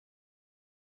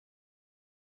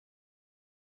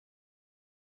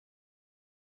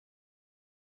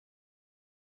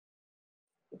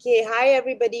Okay, hi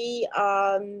everybody.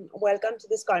 Welcome to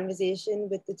this conversation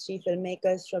with the three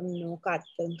filmmakers from No Cut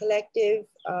Film Collective.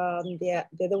 They're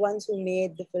the ones who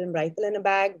made the film Rifle in a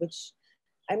Bag, which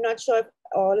I'm not sure if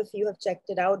all of you have checked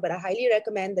it out, but I highly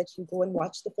recommend that you go and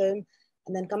watch the film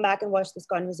and then come back and watch this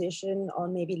conversation, or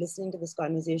maybe listening to this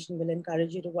conversation will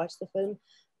encourage you to watch the film.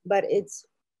 But it's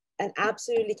an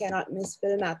absolutely cannot miss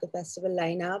film at the festival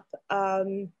lineup.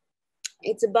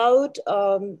 It's about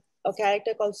a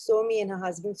character called Somi and her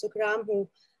husband Sukram, who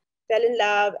fell in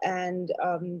love, and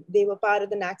they were part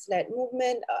of the Naxalite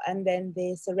movement, and then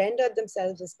they surrendered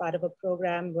themselves as part of a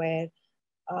program where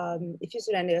if you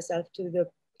surrender yourself to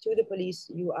the police,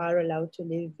 you are allowed to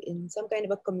live in some kind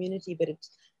of a community, but it's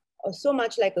so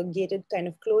much like a gated kind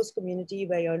of closed community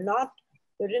where you're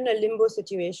in a limbo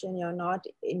situation, you're not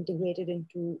integrated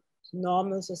into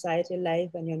normal societal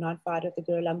life, and you're not part of the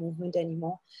guerrilla movement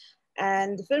anymore.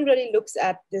 And the film really looks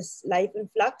at this life in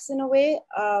flux in a way,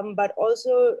 but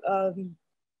also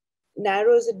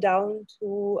narrows it down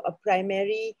to a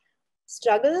primary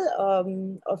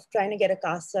struggle of trying to get a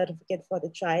caste certificate for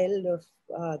the child of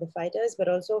the fighters, but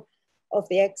also of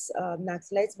the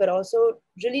ex-Naxalites, but also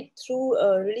really through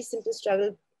a really simple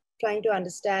struggle trying to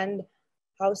understand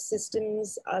how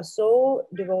systems are so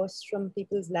divorced from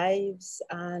people's lives,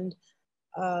 and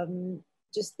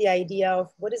just the idea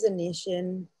of what is a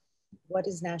nation, what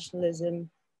is nationalism,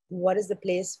 what is the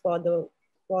place for the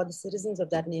citizens of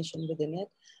that nation within it.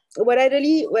 What I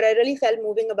really felt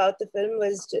moving about the film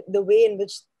was the way in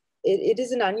which it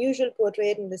is an unusual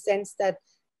portrait, in the sense that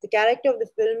the character of the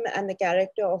film and the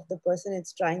character of the person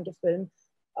it's trying to film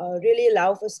really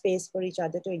allow for space for each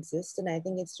other to exist. And I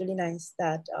think it's really nice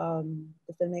that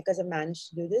the filmmakers have managed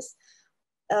to do this.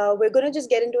 We're going to just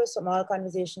get into a small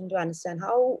conversation to understand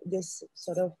how this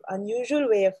sort of unusual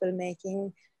way of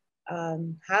filmmaking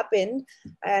happened.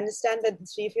 I understand that the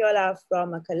three of you all are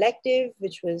from a collective,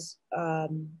 which let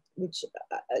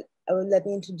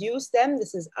me introduce them.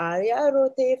 This is Arya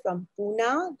Rote from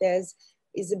Pune. There's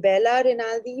Isabella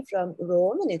Rinaldi from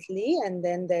Rome in Italy. And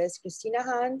then there's Christina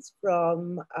Hans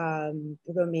from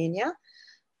Romania.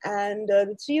 And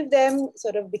the three of them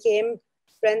sort of became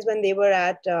friends when they were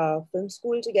at film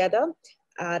school together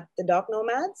at the Doc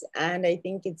Nomads. And I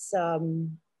think it's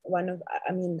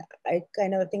I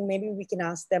kind of think maybe we can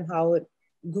ask them how it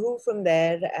grew from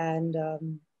there, and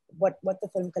what the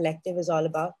film collective is all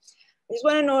about. I just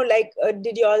want to know,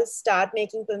 did you all start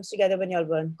making films together when you all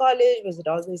were in college? Was it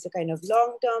always a kind of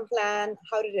long-term plan?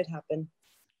 How did it happen?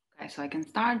 Okay, so I can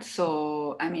start.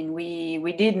 So, I mean, we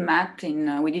did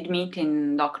meet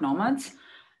in Doc Nomads.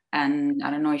 And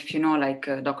I don't know if you know,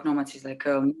 Doc Nomads is like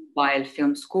a mobile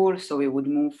film school. So we would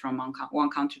move from one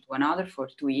country to another for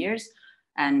 2 years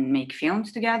and make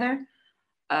films together.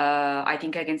 I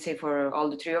think I can say for all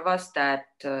the three of us that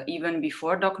even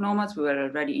before Doc Nomads, we were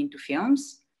already into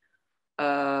films.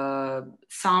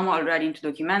 Some already into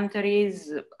documentaries.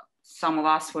 Some of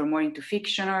us were more into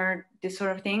fiction or this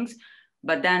sort of things.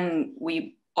 But then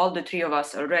all the three of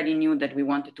us already knew that we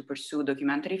wanted to pursue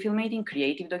documentary filmmaking,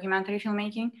 creative documentary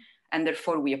filmmaking, and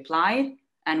therefore we applied,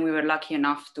 and we were lucky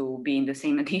enough to be in the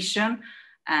same edition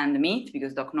and meet,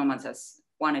 because Doc Nomads has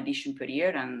one edition per year,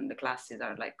 and the classes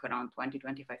are like around 20,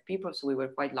 25 people. So we were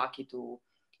quite lucky to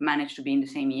manage to be in the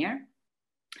same year.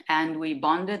 And we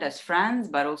bonded as friends,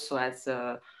 but also as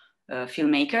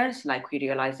filmmakers. Like, we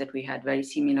realized that we had very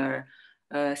similar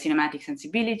cinematic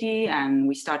sensibility, and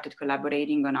we started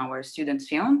collaborating on our students'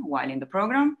 film while in the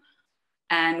program.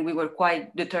 And we were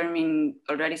quite determined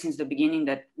already since the beginning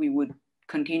that we would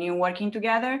continue working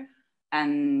together.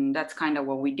 And that's kind of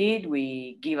what we did.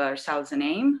 We give ourselves a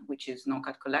name, which is No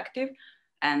Cut Collective.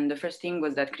 And the first thing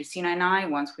was that Christina and I,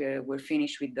 once we were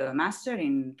finished with the master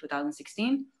in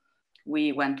 2016,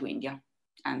 we went to India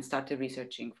and started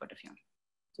researching for the film.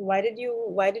 So why did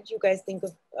you guys think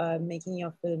of making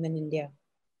your film in India,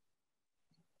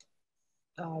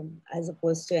 as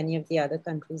opposed to any of the other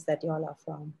countries that you all are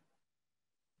from?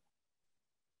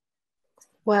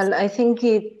 Well, I think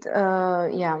it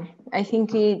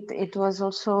was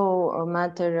also a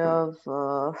matter of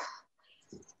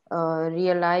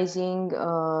realizing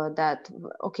that,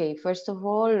 okay, first of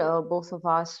all, both of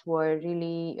us were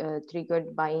really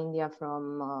triggered by India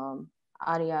from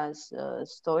Arya's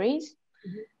stories.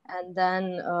 Mm-hmm. And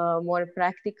then more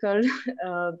practical,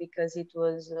 because it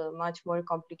was much more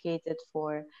complicated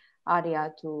for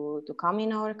Arya to come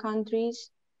in our countries.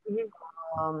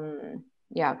 Mm-hmm.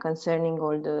 Concerning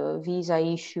all the visa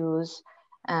issues.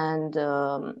 And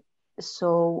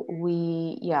so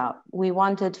we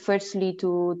wanted firstly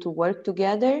to work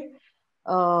together.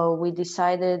 We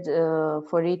decided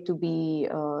for it to be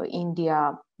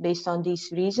India based on these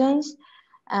reasons.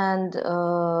 And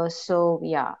so,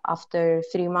 yeah, after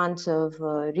 3 months of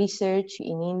research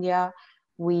in India,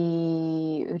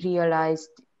 we realized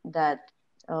that,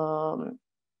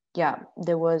 yeah,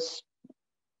 there was,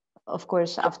 of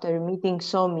course, after meeting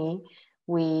Somi,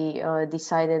 we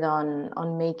decided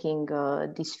on making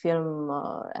this film,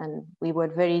 and we were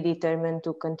very determined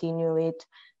to continue it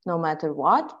no matter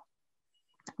what.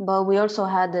 But we also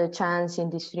had a chance in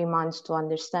these 3 months to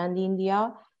understand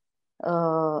India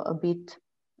a bit.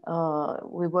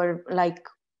 We were like,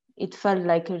 it felt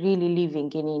like really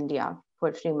living in India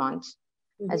for 3 months,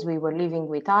 as we were living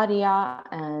with Arya,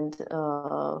 and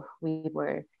we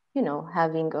were, you know,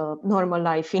 having a normal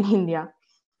life in India.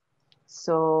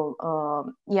 So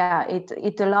yeah,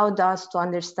 it allowed us to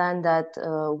understand that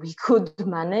we could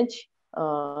manage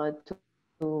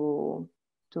to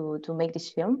make this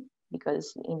film,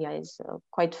 because India is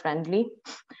quite friendly,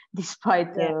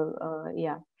 despite Yeah.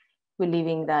 yeah,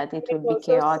 believing that it It's would be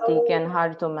also chaotic so, and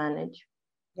hard to manage.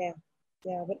 yeah,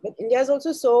 yeah, but India is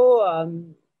also so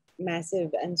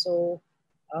massive and so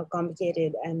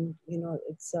complicated, and you know,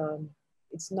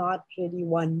 it's not really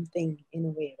one thing in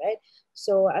a way, right?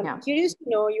 So I'm Yeah. curious to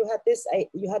know, you had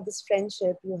this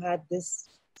friendship, you had this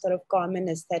sort of common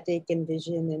aesthetic and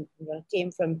vision, and you know,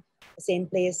 came from the same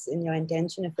place in your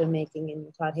intention of filmmaking, and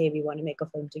you thought, hey, we want to make a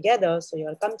film together, so you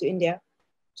all come to India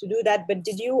to do that. But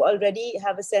did you already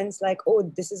have a sense like, oh,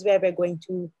 this is where we're going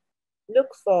to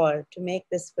look for to make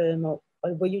this film, or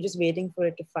were you just waiting for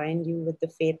it to find you with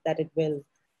the faith that it will?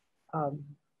 Um,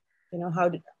 you know,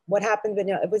 what happened when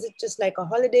was it just like a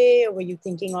holiday, or were you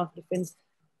thinking of different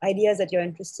ideas that you're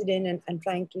interested in, and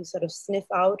trying to sort of sniff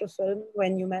out a film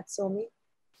when you met Somi?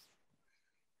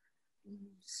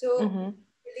 So Mm-hmm.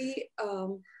 really,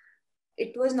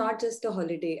 it was not just a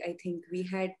holiday. I think we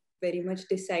had very much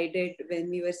decided when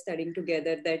we were studying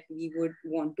together that we would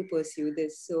want to pursue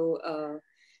this. So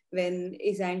when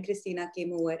Isa and Christina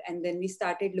came over, and then we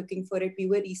started looking for it, we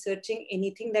were researching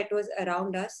anything that was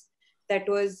around us that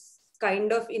was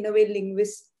kind of in a way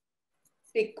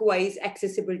linguistic wise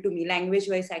accessible to me, language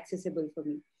wise accessible for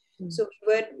me. So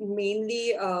we were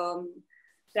mainly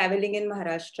traveling in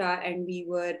Maharashtra, and we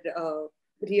were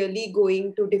really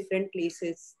going to different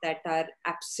places that are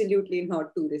absolutely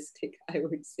not touristic, I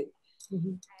would say.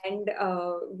 And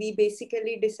we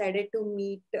basically decided to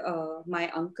meet my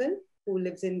uncle, who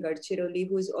lives in Gadchiroli,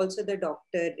 who is also the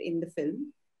doctor in the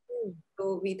film.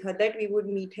 So we thought that we would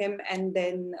meet him and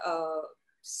then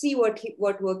see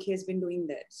what work he has been doing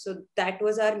there. So that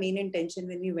was our main intention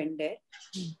when we went there.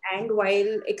 And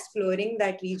while exploring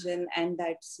that region and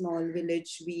that small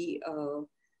village, we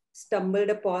stumbled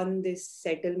upon this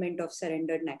settlement of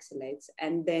surrendered Naxalites.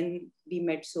 And then we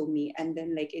met Somi. And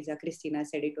then, like Isa Christina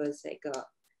said, it was like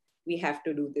we have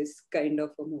to do this kind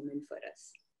of a moment for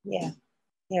us. Yeah,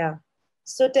 yeah.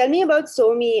 So tell me about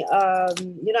Somi.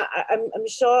 You know, I'm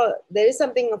sure there is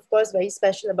something, of course, very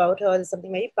special about her. There's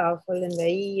something very powerful and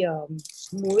very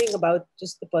moving about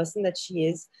just the person that she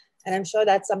is. And I'm sure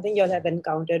that's something you'll have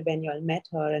encountered when you'll met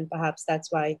her. And perhaps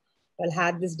that's why you'll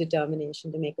had this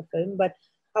determination to make a film. But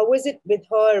how was it with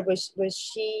her? Was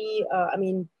she,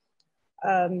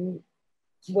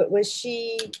 was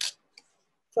she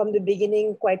from the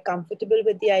beginning quite comfortable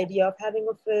with the idea of having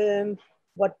a film?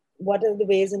 What are the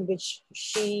ways in which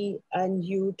she and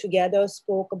you together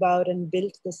spoke about and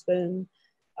built this film,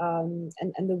 and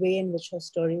the way in which her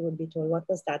story would be told? What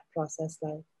was that process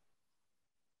like?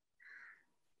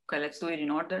 Okay, let's do it in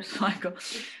order. So I go.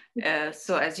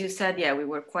 So as you said, yeah, we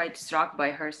were quite struck by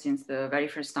her since the very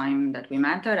first time that we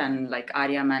met her. And like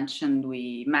Arya mentioned,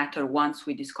 we met her once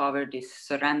we discovered this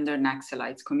surrendered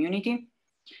Naxalites community.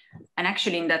 And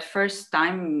actually in that first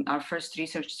time, our first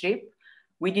research trip,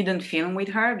 we didn't film with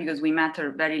her because we met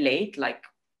her very late, like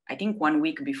I think 1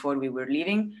 week before we were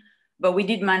leaving. But we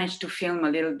did manage to film a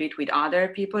little bit with other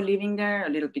people living there, a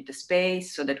little bit of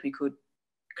space, so that we could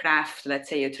craft, let's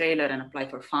say, a trailer and apply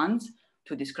for funds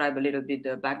to describe a little bit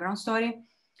the background story.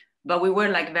 But we were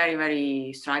like very,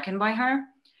 very stricken by her.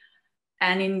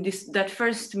 And in that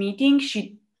first meeting,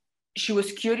 she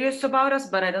was curious about us,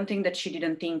 but I don't think that she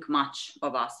didn't think much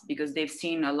of us, because they've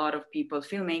seen a lot of people,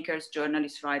 filmmakers,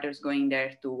 journalists, writers going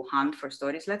there to hunt for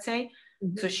stories, let's say.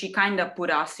 So she kind of put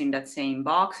us in that same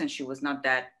box, and she was not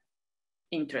that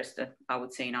interested, I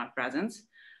would say, in our presence.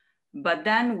 But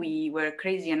then we were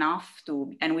crazy enough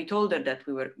and we told her that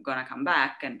we were gonna come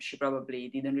back, and she probably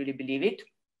didn't really believe it.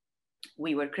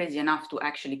 We were crazy enough to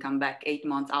actually come back 8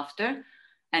 months after.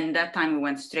 And that time we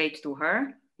went straight to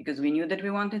her because we knew that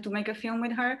we wanted to make a film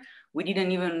with her. We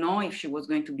didn't even know if she was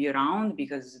going to be around,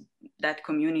 because that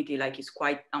community is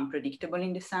quite unpredictable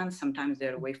in the sense. Sometimes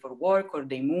they're away for work or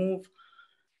they move.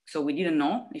 So we didn't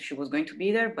know if she was going to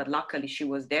be there, but luckily she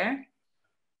was there.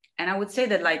 And I would say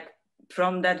that like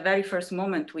from that very first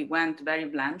moment, we went very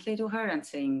bluntly to her and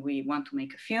saying, we want to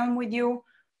make a film with you.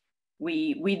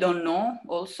 We don't know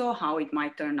also how it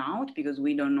might turn out because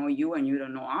we don't know you and you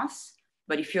don't know us.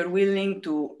 But if you're willing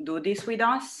to do this with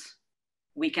us,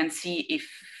 we can see if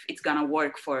it's gonna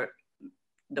work for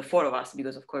the four of us,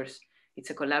 because of course it's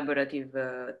a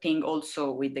collaborative thing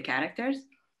also with the characters.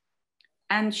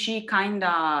 And she kind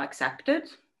of accepted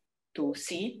to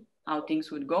see how things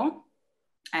would go.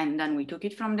 And then we took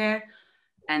it from there.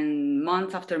 And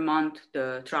month after month,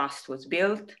 the trust was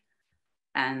built.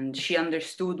 And she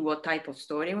understood what type of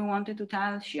story we wanted to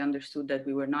tell. She understood that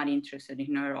we were not interested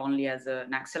in her only as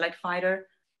an Naxalite fighter,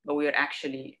 but we were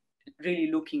actually really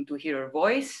looking to hear her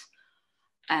voice.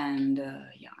 And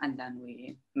yeah, and then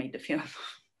we made the film.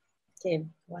 Okay,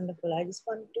 wonderful. I just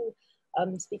want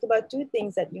to speak about two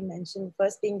things that you mentioned.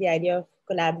 First being the idea of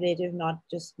collaborative, not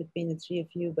just between the three of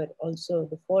you, but also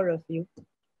the four of you.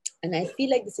 And I feel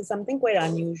like this is something quite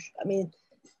unusual. I mean,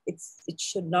 it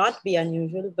should not be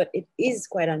unusual, but it is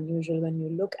quite unusual when you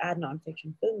look at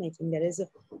nonfiction filmmaking. There is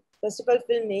first of all,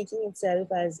 filmmaking itself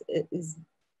is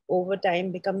over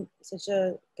time become such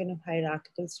a kind of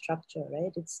hierarchical structure,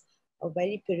 right? It's a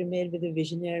very pyramid with a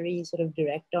visionary sort of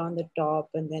director on the top,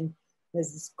 and then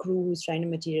there's this crew who's trying to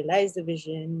materialize the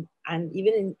vision. And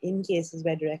even in cases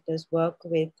where directors work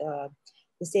with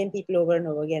the same people over and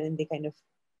over again, and they kind of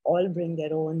all bring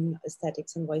their own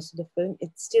aesthetics and voice to the film,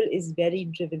 it still is very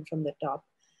driven from the top.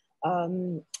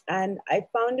 And I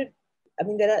found it, I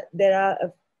mean, there are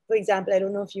for example, I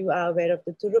don't know if you are aware of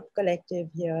the Turup collective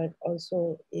here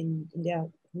also in India,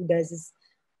 who does this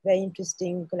very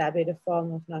interesting collaborative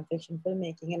form of nonfiction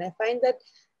filmmaking. And I find that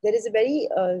there is a very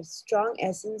strong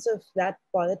essence of that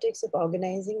politics of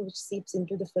organizing which seeps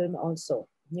into the film also,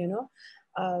 you know.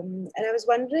 And I was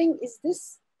wondering, is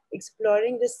this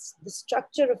exploring the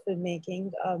structure of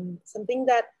filmmaking something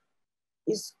that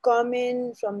is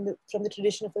common from the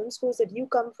tradition of film schools that you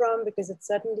come from? Because it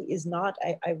certainly is not,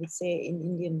 I would say, in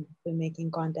Indian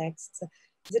filmmaking contexts.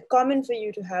 Is it common for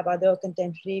you to have other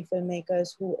contemporary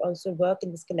filmmakers who also work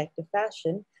in this collective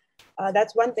fashion?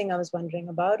 That's one thing I was wondering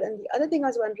about. And the other thing I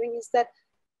was wondering is that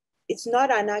it's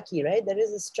not anarchy, right? There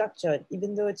is a structure,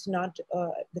 even though it's not,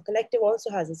 the collective also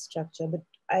has a structure, but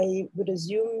I would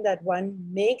assume that one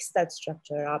makes that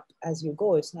structure up as you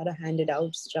go. It's not a handed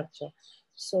out structure.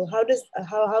 So how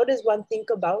does one think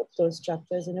about those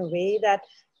structures in a way that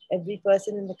every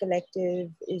person in the collective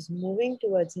is moving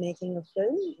towards making a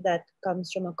film that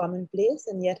comes from a common place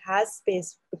and yet has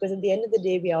space? Because at the end of the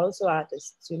day, we are also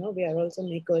artists, you know, we are also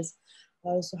makers.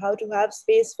 So how to have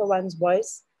space for one's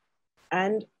voice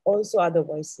and also other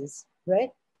voices,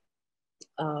 right?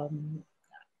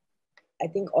 I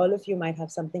think all of you might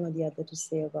have something or the other to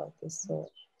say about this,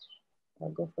 so I'll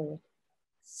go for it.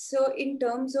 So in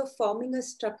terms of forming a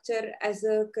structure as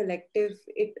a collective,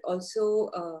 it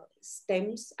also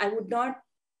stems, I would not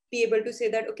be able to say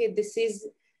that, okay, this is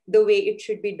the way it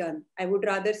should be done. I would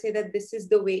rather say that this is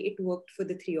the way it worked for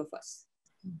the three of us.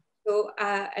 So,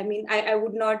 I mean, I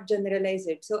would not generalize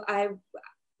it. So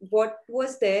what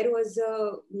was there was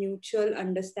a mutual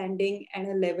understanding and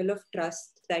a level of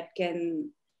trust that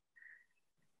can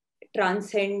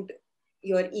transcend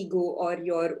your ego or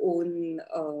your own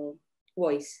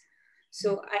voice.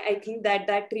 So I think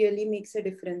that really makes a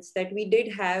difference, that we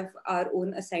did have our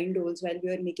own assigned roles while we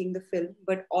were making the film,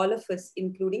 but all of us,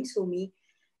 including Somi,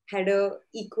 had a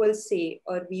equal say,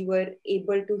 or we were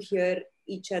able to hear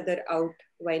each other out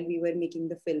while we were making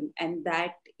the film. And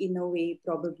that in a way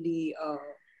probably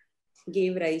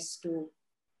gave rise to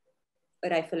A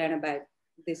Rifle and a Bag,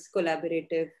 this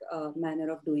collaborative manner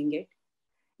of doing it.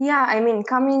 Yeah, I mean,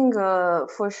 coming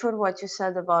for sure what you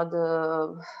said about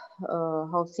the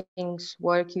how things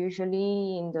work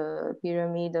usually in the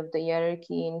pyramid of the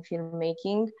hierarchy in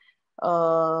filmmaking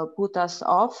put us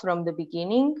off from the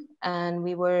beginning. And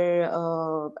we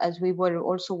were, as we were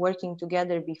also working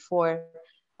together before,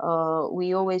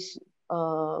 we always,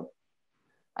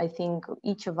 I think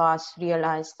each of us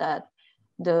realized that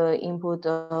the input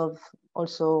of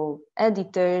also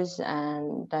editors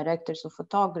and directors of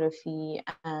photography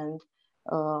and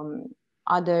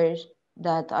others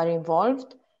that are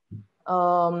involved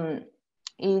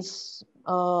is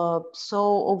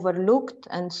so overlooked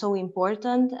and so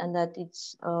important, and that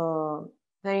it's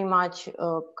very much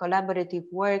collaborative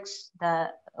work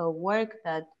that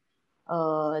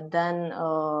then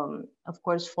of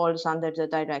course falls under the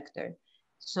director.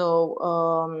 So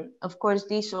of course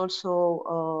this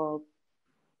also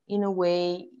in a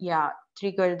way, yeah,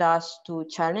 triggered us to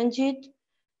challenge it,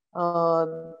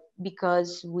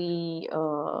 because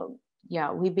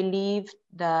yeah, we believe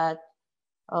that,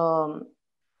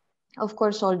 of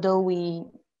course, although we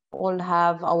all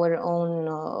have our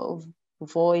own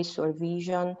voice or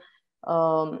vision,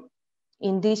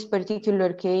 in this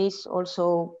particular case,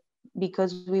 also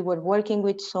because we were working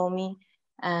with Somi,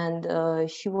 and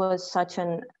she was such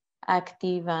an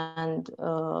active and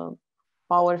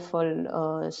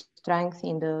powerful strength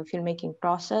in the filmmaking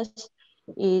process.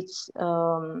 It's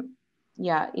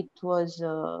yeah, it was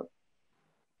a,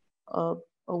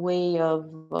 a way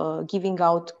of giving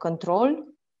out control,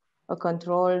 a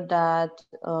control that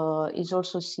is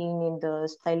also seen in the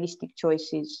stylistic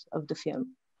choices of the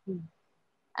film. Mm.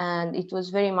 And it was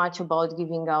very much about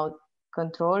giving out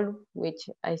control, which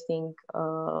I think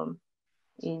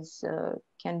is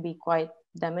can be quite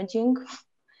damaging.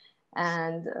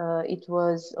 And it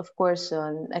was, of course,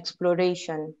 an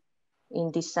exploration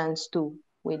in this sense too.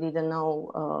 We didn't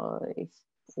know if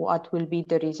what will be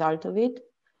the result of it,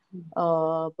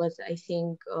 but I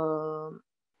think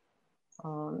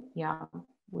yeah,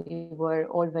 we were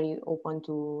all very open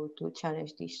to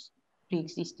challenge this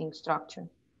pre-existing structure.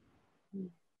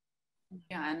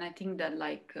 Yeah, and I think that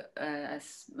like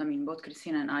as I mean, both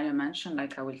Christina and Aya mentioned,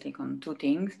 like I will take on two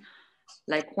things.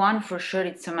 Like one, for sure,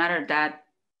 it's a matter that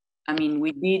I mean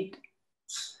we did.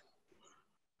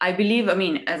 I believe, I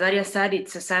mean, as Arya said,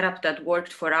 it's a setup that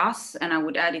worked for us, and I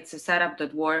would add it's a setup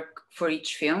that worked for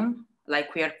each film.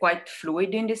 Like we are quite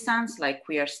fluid in this sense. Like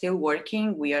we are still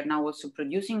working. We are now also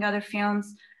producing other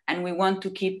films, and we want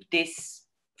to keep this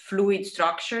fluid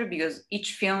structure because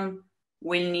each film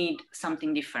will need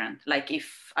something different. Like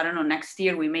if, I don't know, next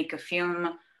year we make a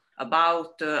film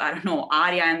about, I don't know,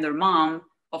 Arya and her mom,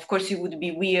 of course it would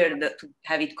be weird to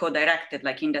have it co-directed.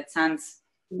 Like in that sense,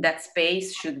 that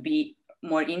space should be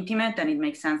more intimate, and it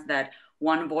makes sense that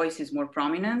one voice is more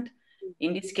prominent.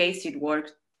 In this case, it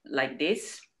worked like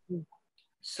this.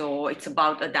 So it's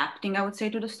about adapting, I would say,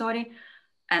 to the story.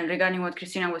 And regarding what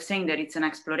Christina was saying, that it's an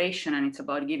exploration and it's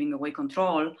about giving away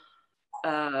control,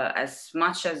 as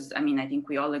much as, I mean, I think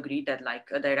we all agree that like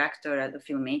a director, a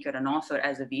filmmaker, an author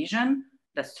has a vision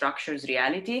that structures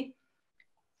reality.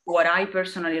 What I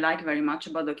personally like very much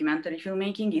about documentary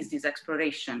filmmaking is this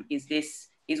exploration,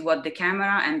 is what the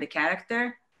camera and the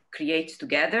character creates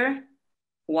together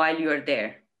while you are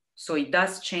there. So it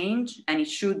does change, and it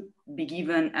should be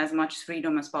given as much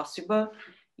freedom as possible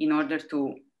in order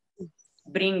to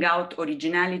bring out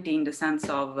originality in the sense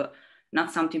of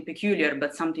not something peculiar,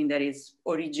 but something that is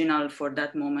original for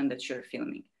that moment that you're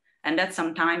filming. And that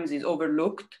sometimes is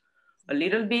overlooked a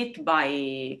little bit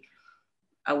by,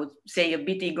 I would say, a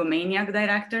bit egomaniac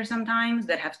directors sometimes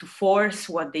that have to force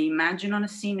what they imagine on a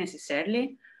scene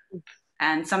necessarily.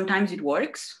 And sometimes it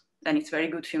works, then it's very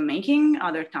good filmmaking.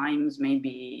 Other times,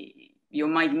 maybe you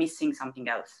might missing something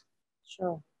else.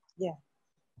 Sure, yeah.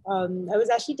 I was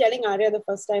actually telling Arya the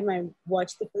first time I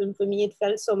watched the film, for me, it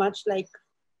felt so much like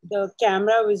the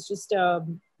camera was just a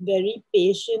very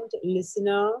patient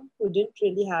listener who didn't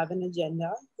really have an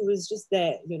agenda, who was just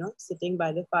there, you know, sitting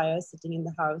by the fire, sitting in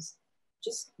the house,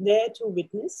 just there to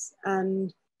witness.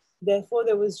 And therefore,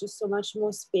 there was just so much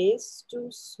more space to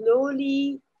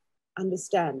slowly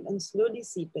understand and slowly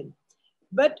seep in.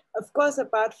 But of course,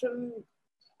 apart from,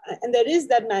 and there is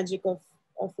that magic of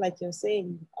like you're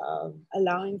saying,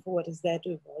 allowing for what is there to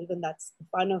evolve. And that's the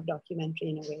fun of documentary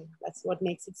in a way. That's what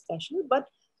makes it special. But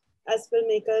as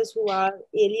filmmakers who are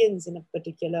aliens in a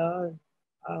particular,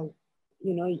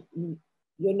 you know,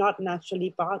 you're not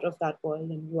naturally part of that world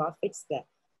and you are fixed there.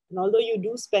 And although you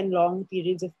do spend long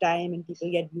periods of time and people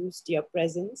get used to your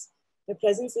presence, the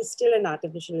presence is still an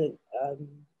artificial,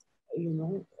 you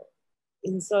know,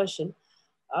 insertion,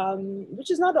 which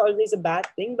is not always a bad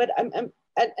thing. But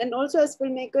and also as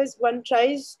filmmakers, one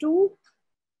tries to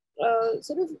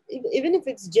sort of, even if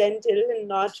it's gentle and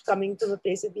not coming from a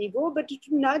place of ego, but to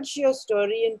nudge your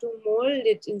story and to mold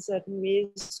it in certain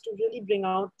ways to really bring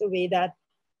out the way that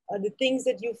the things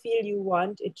that you feel you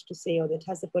want it to say or that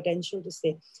has the potential to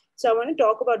say. So I want to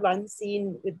talk about one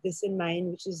scene with this in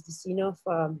mind, which is the scene of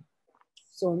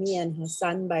Somi and her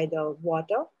son by the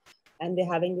water. And they're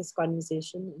having this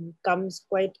conversation, and it comes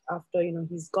quite after, you know,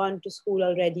 he's gone to school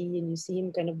already, and you see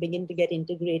him kind of begin to get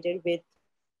integrated with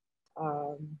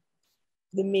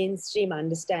the mainstream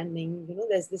understanding. You know,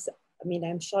 there's this, I mean,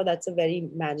 I'm sure that's a very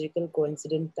magical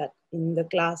coincidence that in the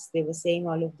class they were saying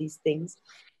all of these things.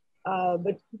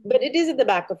 But it is at the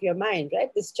back of your mind,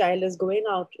 right? This child is going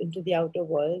out into the outer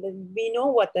world, and we know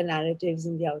what the narratives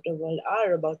in the outer world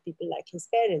are about people like his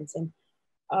parents. And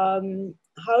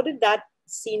how did that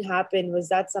scene happen? Was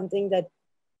that something that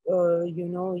you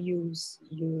know, you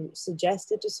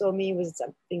suggested to Somi? Was it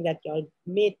something that y'all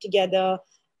made together?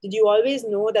 Did you always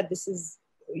know that this is,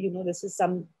 you know, this is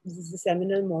the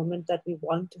seminal moment that we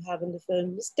want to have in the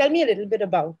film? Just tell me a little bit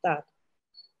about that.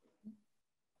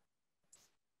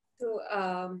 So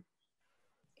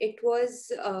it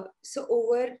was so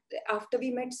over after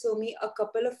we met Somi a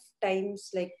couple of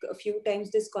times, like a few times,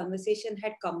 this conversation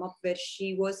had come up where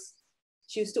she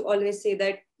used to always say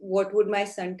that, what would my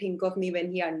son think of me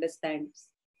when he understands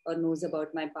or knows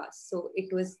about my past? So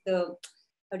it was the,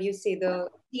 how do you say, the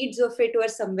seeds of it were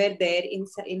somewhere there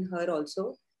in her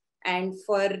also. And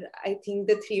for, I think,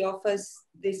 the three of us,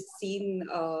 this scene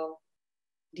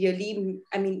really,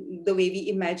 I mean, the way we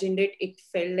imagined it, it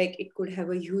felt like it could have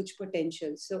a huge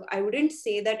potential. So I wouldn't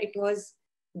say that it was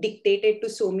dictated to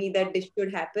Somi that this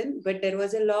should happen, but there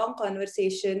was a long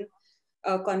conversation,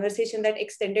 a conversation that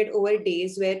extended over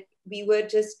days, where we were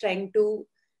just trying to,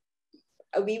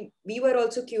 we were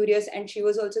also curious and she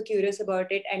was also curious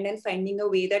about it, and then finding a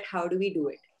way that how do we do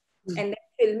it. And then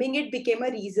filming it became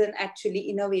a reason, actually,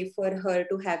 in a way, for her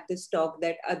to have this talk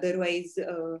that otherwise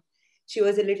she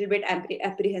was a little bit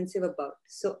apprehensive about.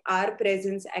 So our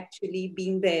presence actually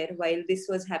being there while this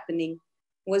was happening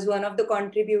was one of the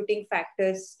contributing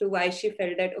factors to why she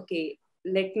felt that, okay,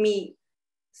 let me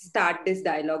start this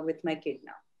dialogue with my kid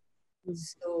now.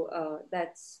 So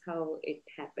that's how it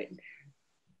happened.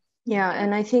 Yeah,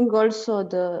 and I think also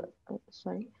the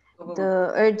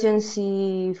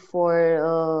urgency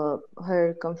for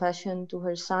her confession to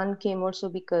her son came also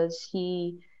because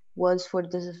he was for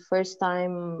the first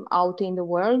time out in the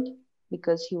world,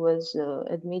 because he was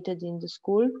admitted in the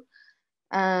school,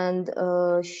 and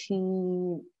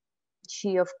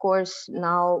she of course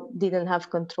now didn't have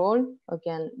control,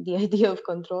 again the idea of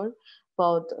control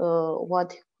about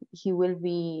what he will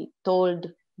be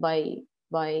told by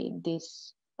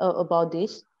this about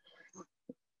this,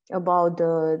 about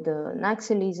the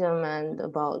Naxalism and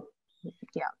about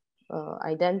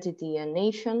identity and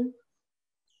nation.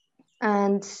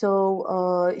 And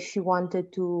so she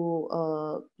wanted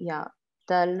to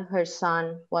tell her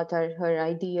son what are her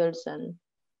ideals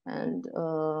and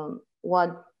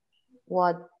what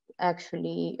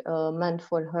actually meant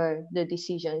for her the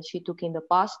decisions she took in the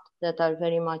past that are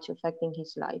very much affecting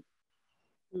his life.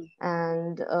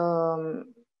 And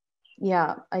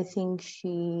I think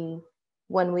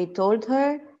when we told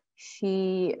her,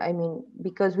 I mean,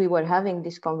 because we were having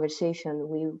this conversation,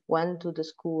 we went to the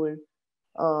school,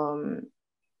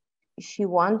 she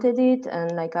wanted it,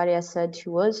 and like Arya said, she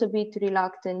was a bit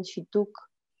reluctant. She took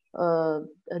a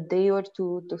day or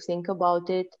two to think about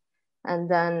it, and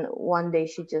then one day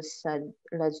she just said,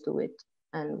 let's do it.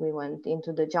 And we went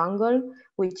into the jungle,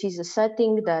 which is a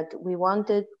setting that we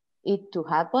wanted it to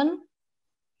happen,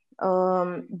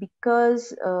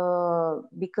 because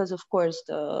of course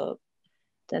the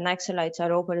Naxalites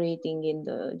are operating in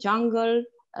the jungle,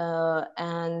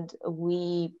 and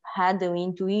we had the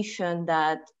intuition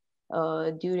that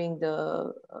during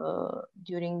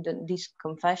this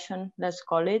confession, let's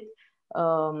call it,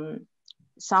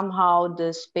 somehow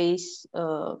the space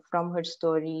from her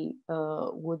story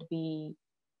would be,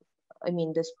 I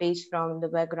mean, the space from the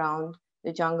background,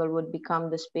 the jungle would become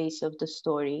the space of the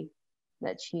story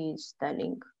that she is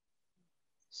telling.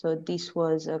 So this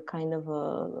was a kind of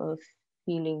a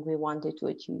feeling we wanted to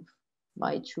achieve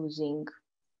by choosing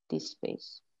this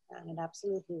space. And it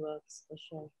absolutely works, for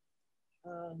sure.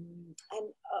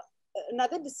 And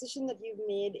another decision that you've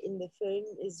made in the film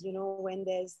is, you know, when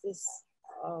there's this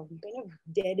kind of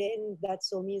dead end that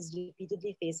Somi is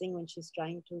repeatedly facing when she's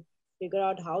trying to figure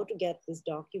out how to get this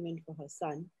document for her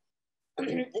son.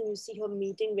 And you see her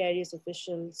meeting various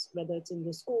officials, whether it's in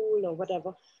the school or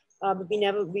whatever. But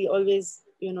we always,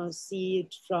 you know, see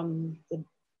it from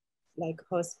like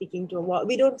her speaking to a wall.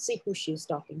 We don't see who she's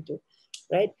talking to,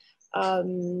 right?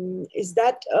 Is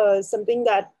that something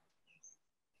that,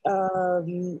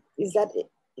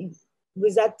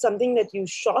 was that something that you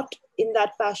shot in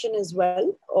that fashion as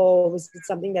well? Or was it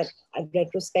something that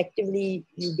retrospectively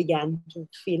you began to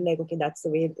feel like, okay, that's the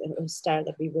way, style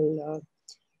that we will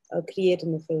create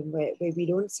in the film, where we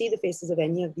don't see the faces of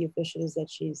any of the officials that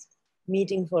she's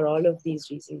meeting for all of these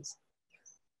reasons?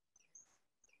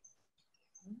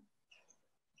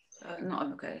 No,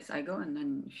 okay, so I go, and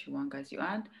then if you want, guys, you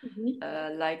add.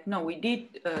 No, we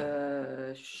did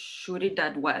shoot it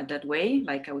that way,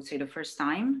 like I would say the first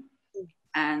time.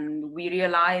 And we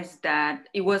realized that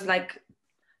it was like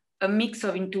a mix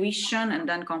of intuition and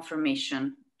then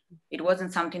confirmation. It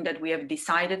wasn't something that we have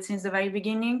decided since the very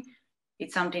beginning.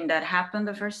 It's something that happened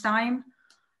the first time.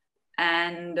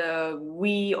 And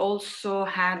we also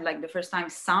had like the first time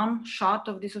some shot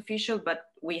of this official, but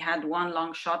we had one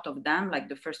long shot of them, like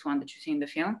the first one that you see in the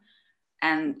film.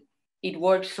 And it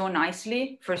worked so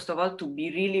nicely, first of all, to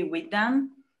be really with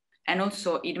them. And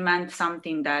also it meant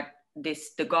something that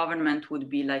the government would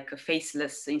be like a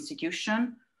faceless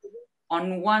institution.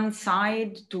 On one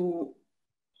side, to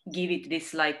give it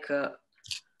this like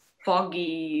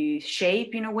foggy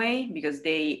shape in a way, because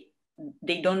they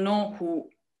don't know who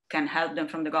can help them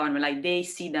from the government. Like they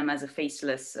see them as a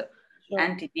faceless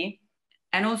entity.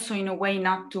 And also in a way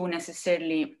not to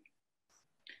necessarily,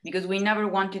 because we never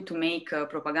wanted to make a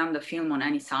propaganda film on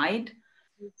any side,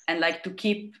 and like to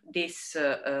keep this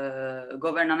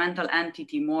governmental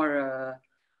entity more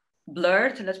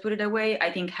blurred, let's put it that way, I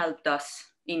think helped us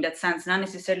in that sense, not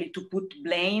necessarily to put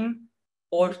blame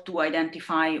or to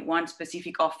identify one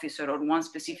specific officer or one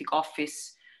specific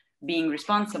office being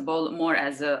responsible, more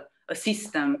as a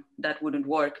system that wouldn't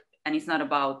work. And it's not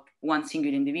about one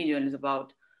single individual, it's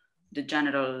about the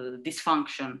general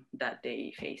dysfunction that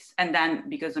they face. And then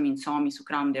because, I mean, Somi,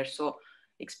 Sukram, they're so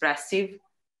expressive,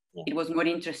 it was more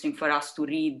interesting for us to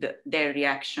read their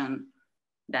reaction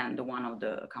than the one of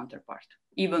the counterpart.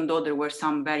 Even though there were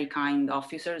some very kind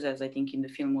officers, as I think in the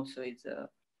film also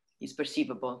is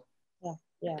perceivable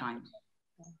at times.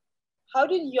 How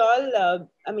did y'all,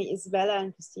 I mean, Isabella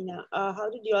and Christina, how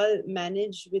did y'all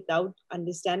manage without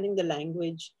understanding the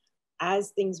language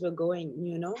as things were going,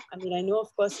 you know? I mean, I know,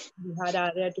 of course, you had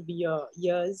Arya to be your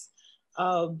ears,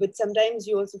 but sometimes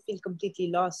you also feel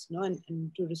completely lost, no? And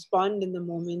to respond in the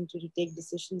moment, to take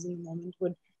decisions in the moment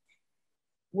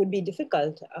would be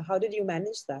difficult. How did you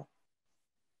manage that?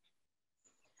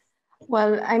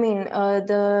 Well, I mean,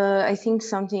 I think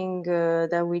something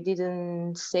that we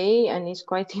didn't say and is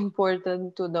quite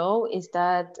important to know is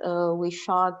that we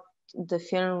shot the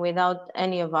film without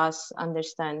any of us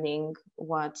understanding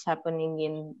what's happening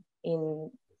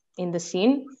in the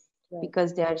scene,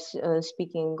 because they are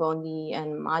speaking Gondi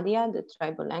and Madhya, the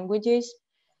tribal languages.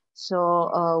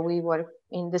 So we were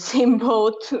in the same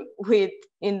boat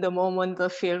in the moment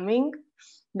of filming,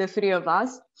 the three of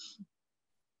us.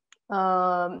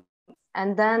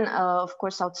 And then, of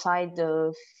course, outside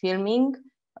the filming,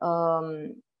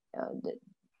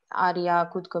 Arya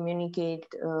could communicate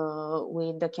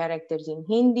with the characters in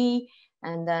Hindi,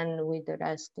 and then with the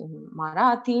rest in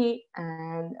Marathi.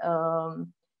 And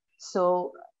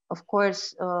so, of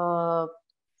course,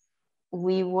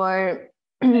 we were,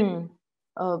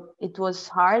 it was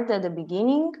hard at the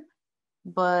beginning,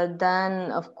 but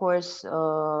then, of course,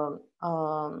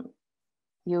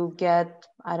 you get,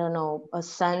 I don't know, a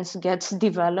sense gets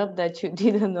developed that you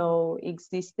didn't know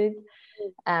existed.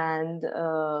 And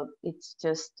it's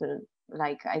just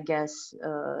like, I guess,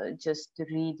 just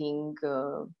reading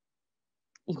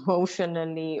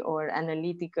emotionally or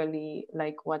analytically,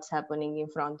 like what's happening in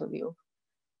front of you.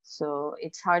 So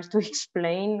it's hard to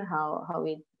explain how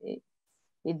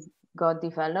it got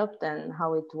developed and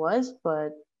how it was,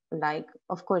 but like,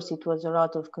 of course, it was a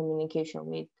lot of communication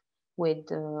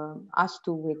with us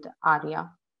two, with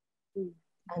Arya,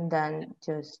 and then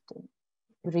just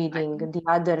reading the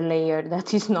other layer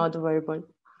that is not verbal.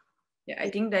 Yeah, I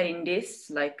think that in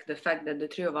this, like the fact that the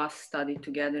three of us studied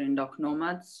together in Doc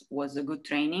Nomads was a good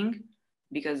training,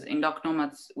 because in Doc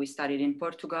Nomads we studied in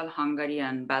Portugal, Hungary,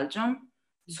 and Belgium.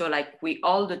 So like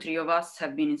all the three of us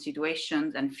have been in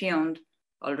situations and filmed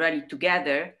already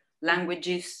together,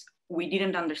 languages we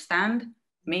didn't understand,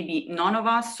 maybe none of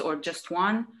us or just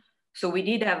one. So we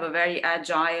did have a very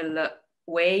agile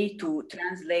way to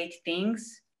translate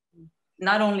things,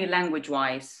 not only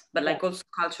language-wise, but like also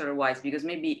cultural-wise, because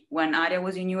maybe when Arya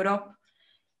was in Europe,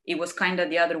 it was kind of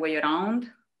the other way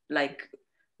around. Like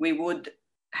we would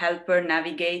help her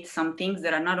navigate some things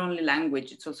that are not only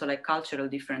language, it's also like cultural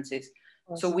differences.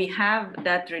 So we have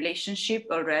that relationship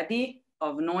already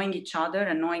of knowing each other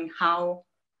and knowing how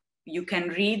you can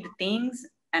read things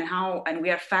and we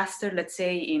are faster, let's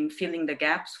say, in filling the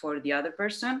gaps for the other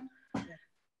person.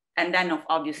 And then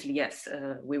obviously, yes,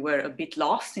 we were a bit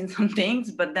lost in some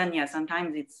things, but then yeah,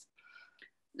 sometimes it's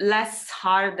less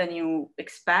hard than you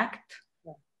expect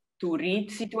to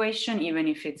read situation, even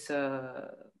if it's a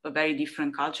very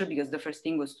different culture, because the first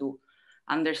thing was to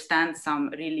understand some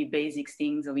really basic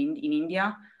things in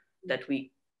India that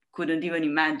we couldn't even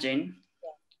imagine.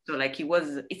 So like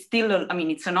it's still, I mean,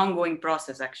 it's an ongoing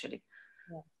process actually.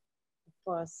 Of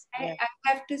course. I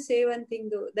have to say one thing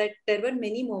though, that there were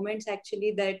many moments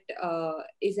actually that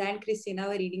Isa and Christina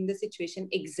were reading the situation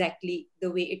exactly the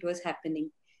way it was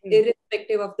happening,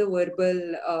 irrespective of the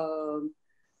verbal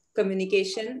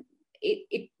communication.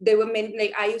 there were many,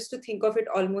 like I used to think of it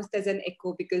almost as an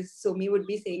echo, because Somi would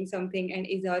be saying something and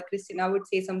Isa or Christina would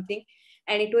say something,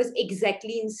 and it was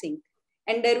exactly in sync.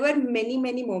 And there were many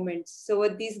moments. So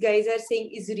what these guys are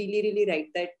saying is really right,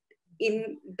 that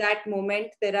in that moment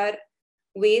there are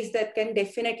ways that can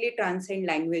definitely transcend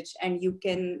language, and you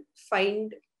can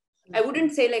find, I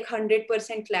wouldn't say like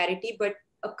 100% clarity, but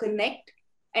a connect,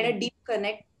 and a deep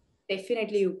connect,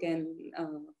 definitely you can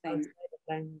find.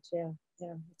 Language, yeah,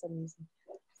 it's amazing.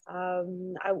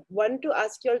 I want to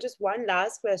ask you all just one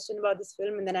last question about this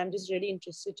film, and then I'm just really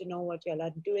interested to know what you all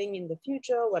are doing in the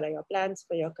future. What are your plans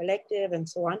for your collective and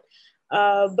so on?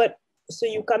 But so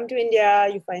you come to India,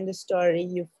 you find the story,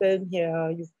 you film here,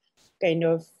 you kind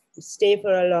of stay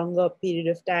for a longer period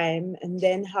of time, and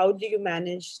then how do you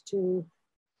manage to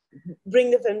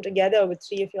bring the film together with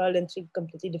three of you all in three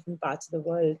completely different parts of the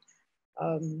world?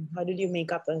 How did you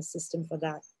make up a system for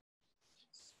that?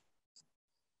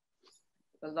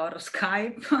 A lot of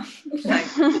Skype, like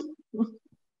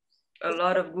a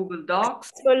lot of Google Docs.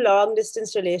 It's the long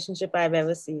distance relationship I've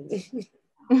ever seen.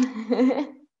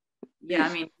 Yeah,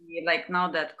 I mean, like now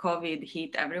that COVID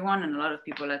hit everyone and a lot of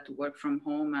people had to work from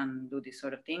home and do these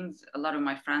sort of things, a lot of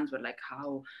my friends were like,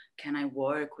 how can I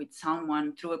work with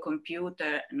someone through a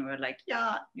computer? And we're like,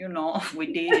 yeah, you know,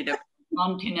 we did it across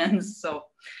continents, so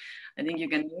I think you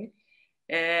can do it.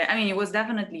 I mean, it was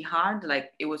definitely hard.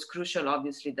 Like, it was crucial,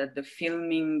 obviously, that the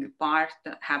filming part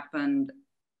happened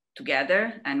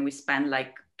together, and we spent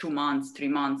like 2 months, 3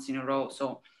 months in a row.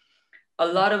 So a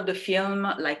lot of the film,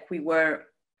 like we were,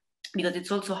 because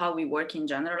it's also how we work in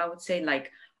general, I would say,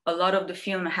 like a lot of the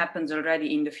film happens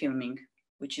already in the filming,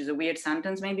 which is a weird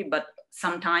sentence maybe, but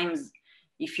sometimes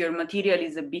if your material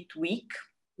is a bit weak,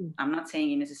 I'm not saying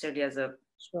it necessarily as a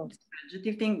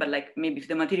positive thing, but like maybe if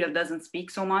the material doesn't speak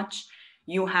so much,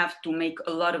 you have to make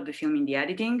a lot of the film in the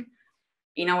editing.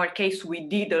 In our case, we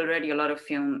did already a lot of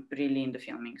film really in the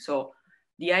filming. So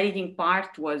the editing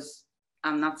part was,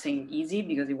 I'm not saying easy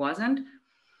because it wasn't,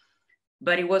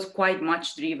 but it was quite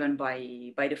much driven by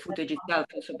the footage itself,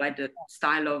 also by the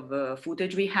style of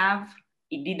footage we have.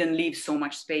 It didn't leave so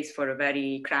much space for a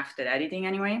very crafted editing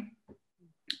anyway.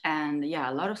 And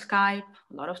yeah, a lot of Skype,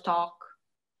 a lot of talk.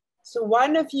 So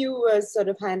one of you was sort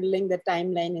of handling the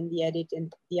timeline and the edit,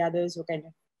 and the others were kind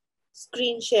of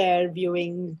screen share,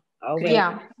 viewing.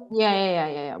 Yeah.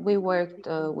 We worked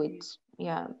with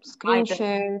screen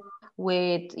share,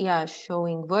 with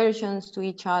showing versions to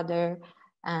each other,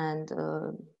 and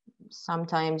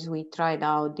sometimes we tried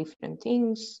out different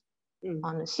things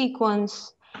on a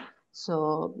sequence.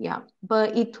 So yeah,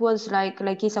 but it was like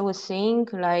Isa was saying,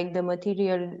 like the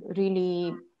material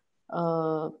really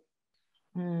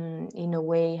in a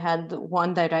way had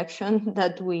one direction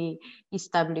that we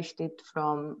established it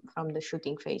from the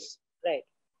shooting phase. Right.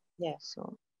 Yeah.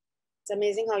 So it's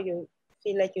amazing how you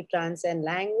feel like you transcend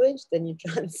language, then you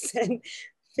transcend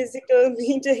physical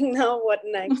meeting. Now what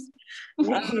next?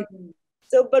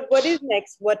 So, but what is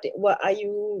next? What are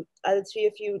the three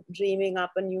of you dreaming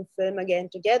up a new film again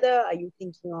together? Are you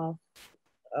thinking of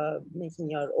making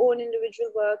your own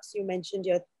individual works? You mentioned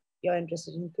you're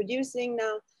interested in producing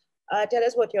now. Tell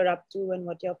us what you're up to and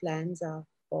what your plans are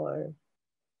for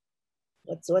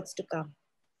what's to come.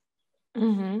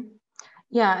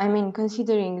 Yeah, I mean,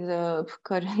 considering the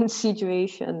current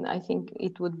situation, I think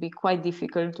it would be quite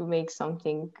difficult to make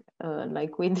something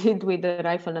like we did with a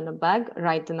rifle and a bag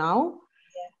right now.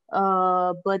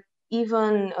 Yeah. But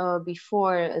even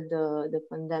before the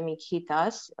pandemic hit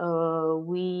us,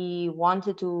 we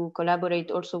wanted to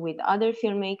collaborate also with other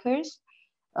filmmakers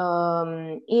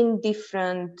in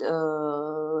different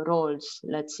roles,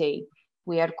 let's say.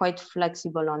 We are quite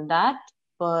flexible on that,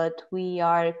 but we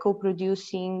are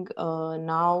co-producing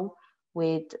now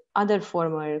with other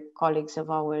former colleagues of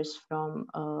ours from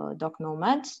Doc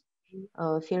Nomads,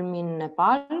 a film in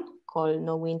Nepal called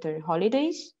No Winter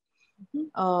Holidays.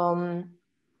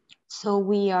 So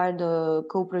we are the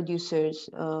co-producers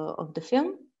of the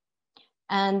film.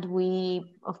 And we,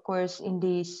 of course, in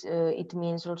this, it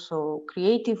means also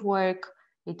creative work.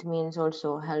 It means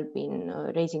also help in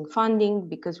raising funding,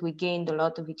 because we gained a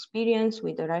lot of experience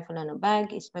with a rifle and a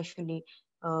bag, especially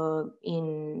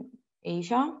in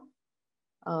Asia,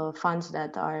 funds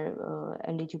that are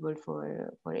eligible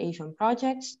for Asian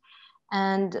projects.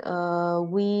 And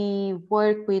we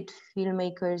work with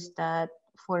filmmakers that,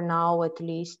 for now at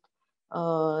least,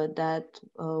 that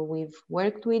we've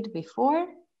worked with before,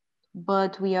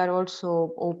 but we are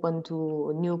also open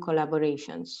to new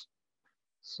collaborations.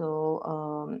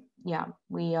 So yeah,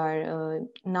 we are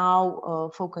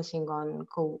now focusing on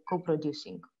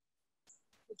co-producing.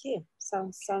 Okay,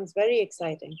 sounds very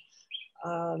exciting.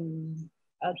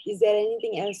 Is there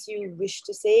anything else you wish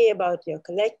to say about your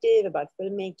collective, about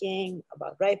filmmaking,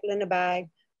 about Rifle in a Bag,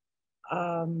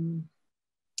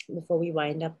 before we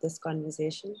wind up this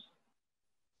conversation?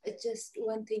 Just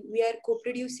one thing, we are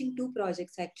co-producing 2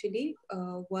 projects actually.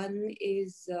 One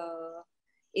is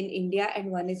in India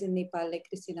and one is in Nepal, like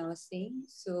Christina was saying.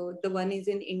 So the one is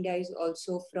in India is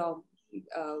also from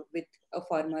with a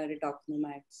former Doc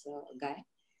Nomads guy.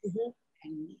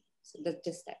 And so that's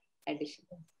just that addition.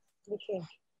 Okay.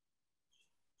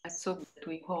 So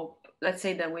we hope, let's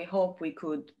say that we hope we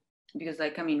could, because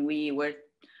like, I mean, we were,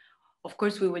 of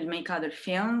course we will make other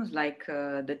films, like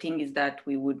the thing is that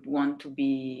we would want to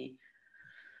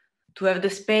have the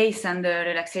space and the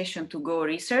relaxation to go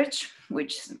research,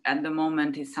 which at the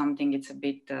moment is something, it's a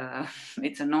bit,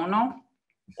 it's a no-no.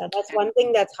 That's one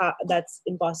thing that's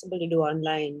impossible to do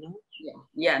online, no?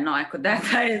 Yeah, no, I could, that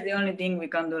is the only thing we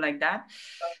can do like that.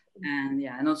 And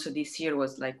yeah, and also this year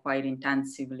was like quite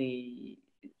intensively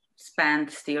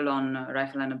spent still on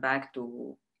Rifle and a Bag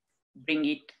to bring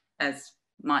it as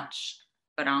much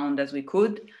around as we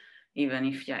could, even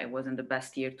if, yeah, it wasn't the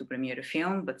best year to premiere a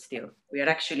film, but still,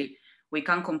 we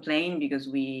can't complain because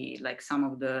we, like some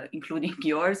of the, including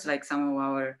yours, like some of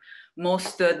our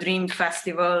most dreamed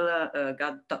festival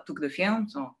took the film,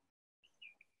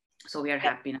 so we are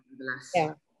happy nonetheless.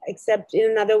 Yeah, except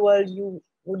in another world, you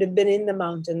would have been in the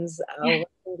mountains. Yeah,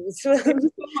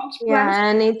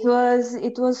 and it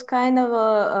was kind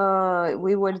of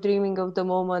we were dreaming of the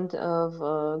moment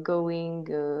of going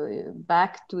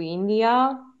back to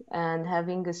India and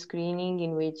having a screening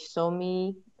in which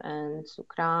Somi and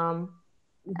Sukram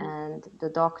and the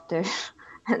doctor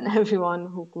and everyone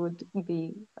who could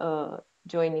be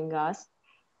joining us.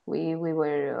 We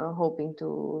were hoping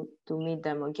to meet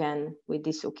them again with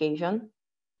this occasion,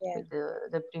 with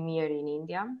the premiere in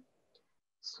India.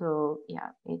 So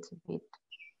yeah, it's a bit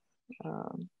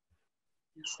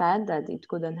sad that it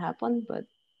couldn't happen, but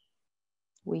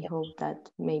we hope that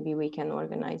maybe we can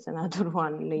organize another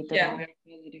one later on. We're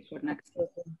ready for next.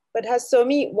 But has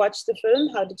Somi watched the film?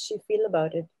 How did she feel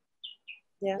about it?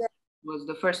 Yeah. Was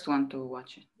the first one to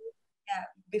watch it. Yeah,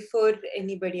 before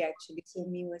anybody actually.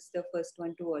 Somi was the first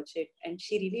one to watch it and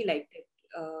she really liked it.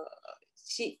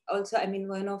 She also, I mean,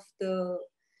 one of the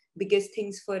biggest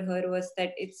things for her was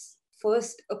that it's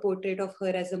first a portrait of her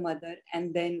as a mother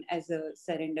and then as a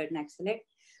surrendered Naxalite,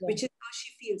 which is how she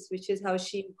feels, which is how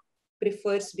she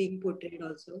prefers being portrayed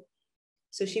also.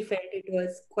 So she felt it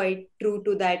was quite true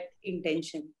to that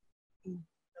intention.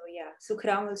 So yeah,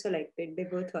 Sukhram also liked it. They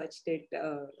both watched it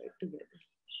together.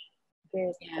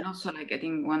 Yeah, and also like I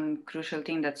think one crucial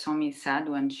thing that Somi said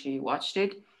when she watched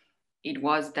it, it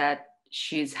was that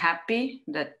she's happy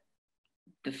that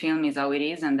the film is how it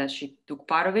is and that she took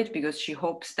part of it because she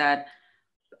hopes that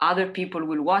other people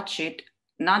will watch it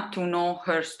not to know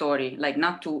her story, like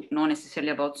not to know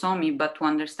necessarily about Somi, but to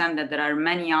understand that there are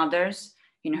many others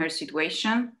in her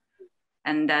situation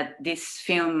and that this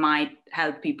film might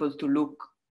help people to look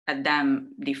at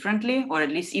them differently, or at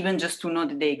least even just to know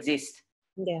that they exist.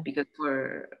 Yeah. Because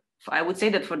I would say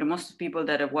that for the most people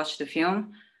that have watched the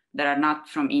film that are not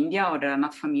from India or that are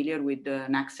not familiar with the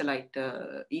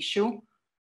Naxalite issue,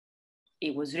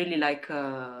 it was really like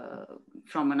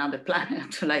from another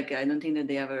planet. Like, I don't think that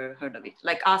they ever heard of it.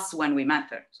 Like us when we met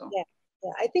her. So yeah,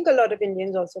 I think a lot of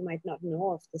Indians also might not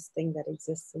know of this thing that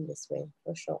exists in this way,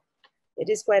 for sure. It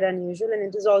is quite unusual, and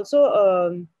it is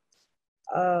also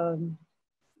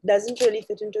doesn't really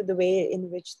fit into the way in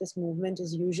which this movement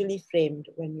is usually framed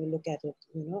when you look at it,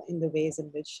 you know, in the ways in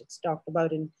which it's talked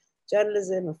about in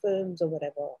journalism or films or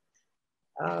whatever.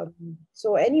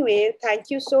 So anyway, thank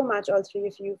you so much, all three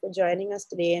of you, for joining us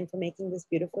today and for making this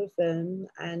beautiful film.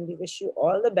 And we wish you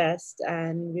all the best.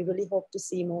 And we really hope to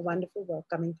see more wonderful work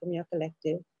coming from your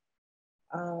collective.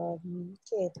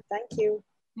 Okay, thank you.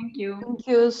 Thank you. Thank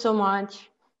you so much.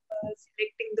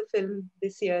 Selecting the film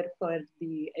this year for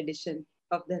the edition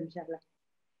of the Inshallah.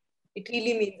 It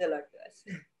really means a lot to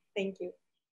us. Thank you.